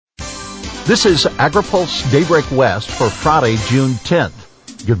This is AgriPulse Daybreak West for Friday, June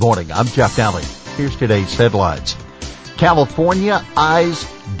 10th. Good morning. I'm Jeff Daly. Here's today's headlines. California eyes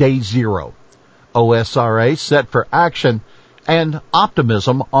day zero. OSRA set for action and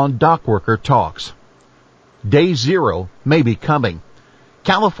optimism on dockworker talks. Day zero may be coming.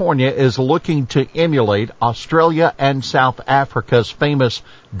 California is looking to emulate Australia and South Africa's famous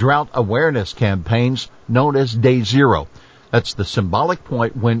drought awareness campaigns known as Day Zero. That's the symbolic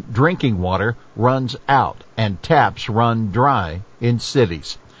point when drinking water runs out and taps run dry in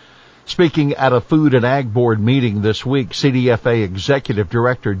cities. Speaking at a Food and Ag Board meeting this week, CDFA Executive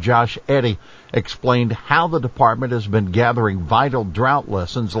Director Josh Eddy explained how the department has been gathering vital drought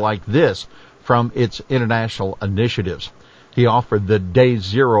lessons like this from its international initiatives. He offered the Day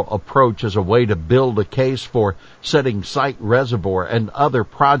Zero approach as a way to build a case for setting site reservoir and other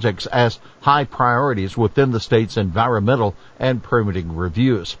projects as high priorities within the state's environmental and permitting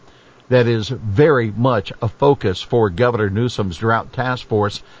reviews. That is very much a focus for Governor Newsom's Drought Task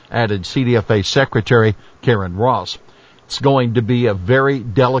Force, added CDFA Secretary Karen Ross. It's going to be a very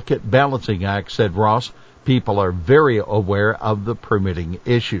delicate balancing act, said Ross. People are very aware of the permitting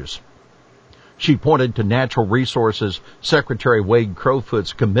issues. She pointed to Natural Resources Secretary Wade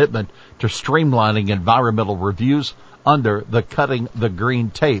Crowfoot's commitment to streamlining environmental reviews under the Cutting the Green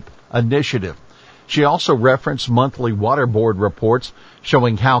Tape initiative. She also referenced monthly Water Board reports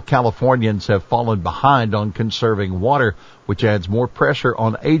showing how Californians have fallen behind on conserving water, which adds more pressure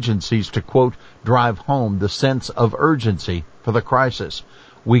on agencies to, quote, drive home the sense of urgency for the crisis.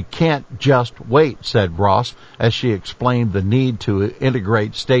 We can't just wait, said Ross, as she explained the need to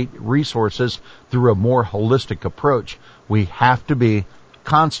integrate state resources through a more holistic approach. We have to be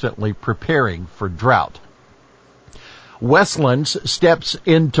constantly preparing for drought. Westlands steps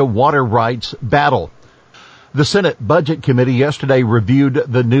into water rights battle. The Senate Budget Committee yesterday reviewed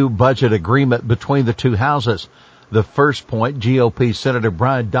the new budget agreement between the two houses. The first point GOP Senator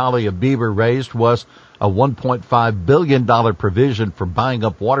Brian Dahle of Beaver raised was a $1.5 billion provision for buying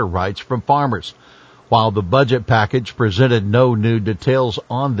up water rights from farmers. While the budget package presented no new details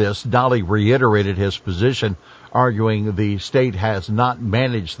on this, Dahle reiterated his position, arguing the state has not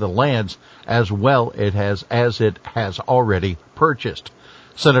managed the lands as well as it has already purchased.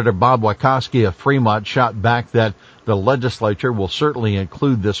 Senator Bob Wieckowski of Fremont shot back that the legislature will certainly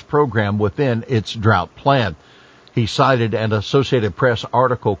include this program within its drought plan. He cited an Associated Press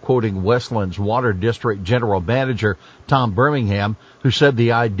article quoting Westlands Water District General Manager Tom Birmingham, who said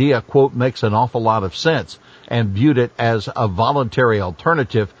the idea, quote, makes an awful lot of sense, and viewed it as a voluntary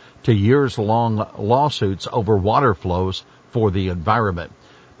alternative to years-long lawsuits over water flows for the environment.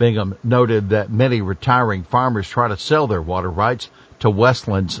 Bingham noted that many retiring farmers try to sell their water rights to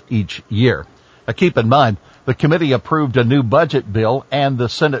Westlands each year. Now, keep in mind, the committee approved a new budget bill, and the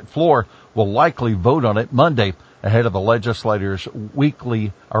Senate floor will likely vote on it Monday, ahead of the legislators'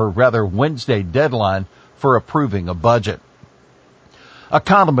 Wednesday deadline for approving a budget.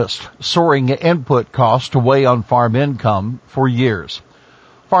 Economists soaring input costs to weigh on farm income for years.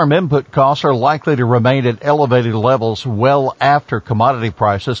 Farm input costs are likely to remain at elevated levels well after commodity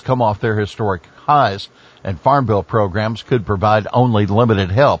prices come off their historic highs, and Farm Bill programs could provide only limited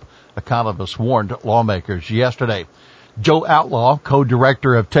help, economists warned lawmakers yesterday. Joe Outlaw,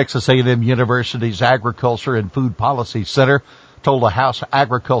 co-director of Texas A&M University's Agriculture and Food Policy Center, told the House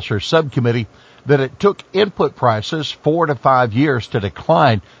Agriculture Subcommittee that it took input prices 4 to 5 years to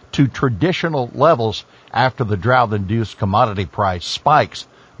decline to traditional levels after the drought-induced commodity price spikes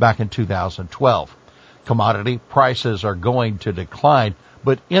back in 2012. Commodity prices are going to decline,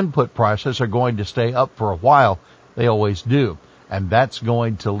 but input prices are going to stay up for a while. They always do. And that's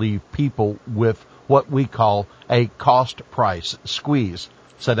going to leave people with what we call a cost price squeeze,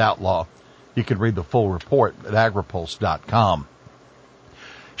 said Outlaw. You can read the full report at agripulse.com.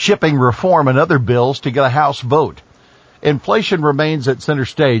 Shipping reform and other bills to get a House vote. Inflation remains at center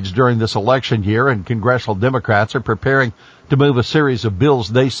stage during this election year, and congressional Democrats are preparing to move a series of bills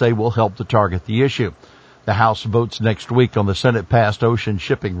they say will help to target the issue. The House votes next week on the Senate-passed Ocean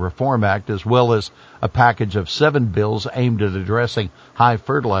Shipping Reform Act, as well as a package of 7 bills aimed at addressing high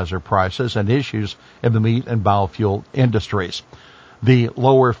fertilizer prices and issues in the meat and biofuel industries. The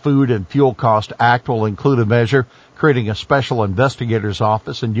Lower Food and Fuel Cost Act will include a measure creating a special investigator's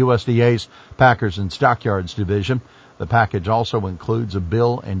office in USDA's Packers and Stockyards Division. The package also includes a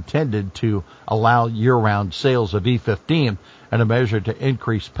bill intended to allow year-round sales of E15 and a measure to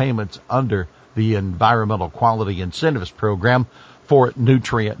increase payments under the Environmental Quality Incentives Program for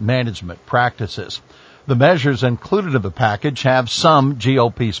nutrient management practices. The measures included in the package have some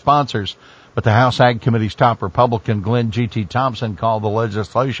GOP sponsors, But the House Ag Committee's top Republican Glenn G.T. Thompson called the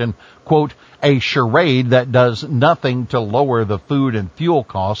legislation, quote, a charade that does nothing to lower the food and fuel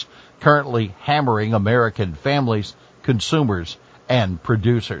costs currently hammering American families, consumers, and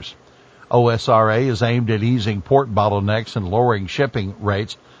producers. OSRA is aimed at easing port bottlenecks and lowering shipping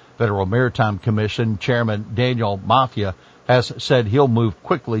rates. Federal Maritime Commission Chairman Daniel Mafia has said he'll move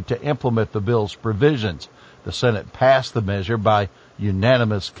quickly to implement the bill's provisions. The Senate passed the measure by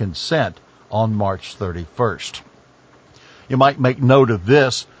unanimous consent on March 31st. You might make note of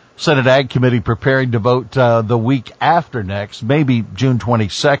this. Senate Ag Committee preparing to vote the week after next, maybe June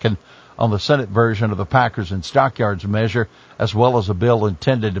 22nd, on the Senate version of the Packers and Stockyards measure, as well as a bill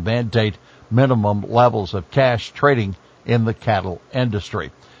intended to mandate minimum levels of cash trading in the cattle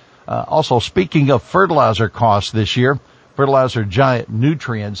industry. Also, speaking of fertilizer costs this year, fertilizer giant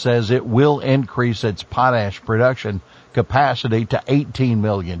Nutrien says it will increase its potash production capacity to 18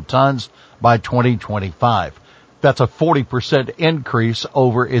 million tons by 2025. That's a 40% increase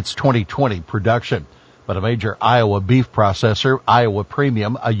over its 2020 production. But a major Iowa beef processor, Iowa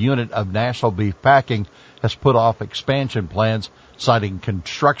Premium, a unit of National Beef Packing, has put off expansion plans, citing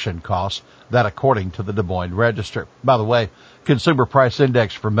construction costs. That according to the Des Moines Register. By the way, Consumer Price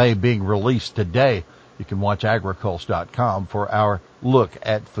Index for May being released today. You can watch agripulse.com for our look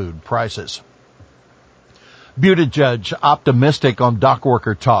at food prices. Buttigieg optimistic on dock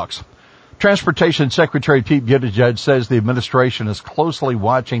worker talks. Transportation Secretary Pete Buttigieg says the administration is closely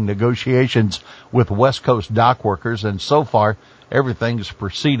watching negotiations with West Coast dock workers, and so far everything's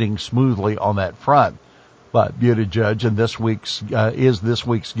proceeding smoothly on that front. But Buttigieg is this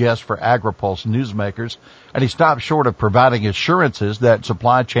week's guest for AgriPulse Newsmakers, and he stopped short of providing assurances that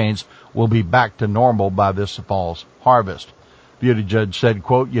supply chains will be back to normal by this fall's harvest. Buttigieg said,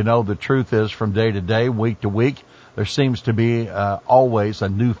 quote, the truth is from day to day, week to week, there seems to be always a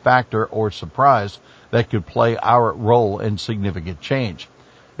new factor or surprise that could play our role in significant change.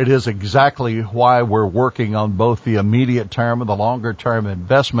 It is exactly why we're working on both the immediate term and the longer term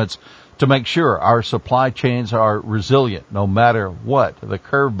investments to make sure our supply chains are resilient no matter what the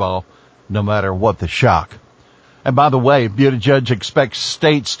curveball, no matter what the shock. And by the way, Buttigieg expects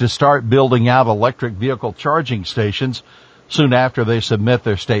states to start building out electric vehicle charging stations soon after they submit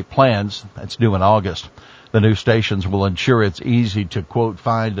their state plans. That's due in August. The new stations will ensure it's easy to, quote,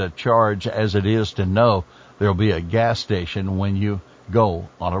 find a charge as it is to know there'll be a gas station when you go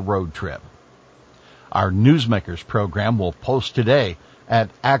on a road trip. Our Newsmakers program will post today at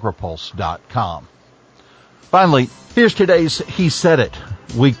agripulse.com. Finally, here's today's He Said It.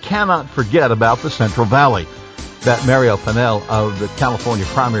 We cannot forget about the Central Valley. That Mario Pinnell of the California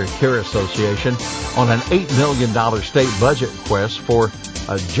Primary Care Association on an $8 million state budget request for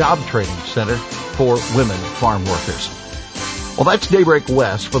a job training center for women farm workers. Well, that's Daybreak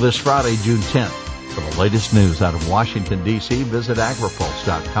West for this Friday, June 10th. For the latest news out of Washington, D.C., visit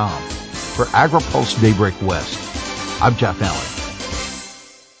agripulse.com. For AgriPulse Daybreak West, I'm Jeff Allen.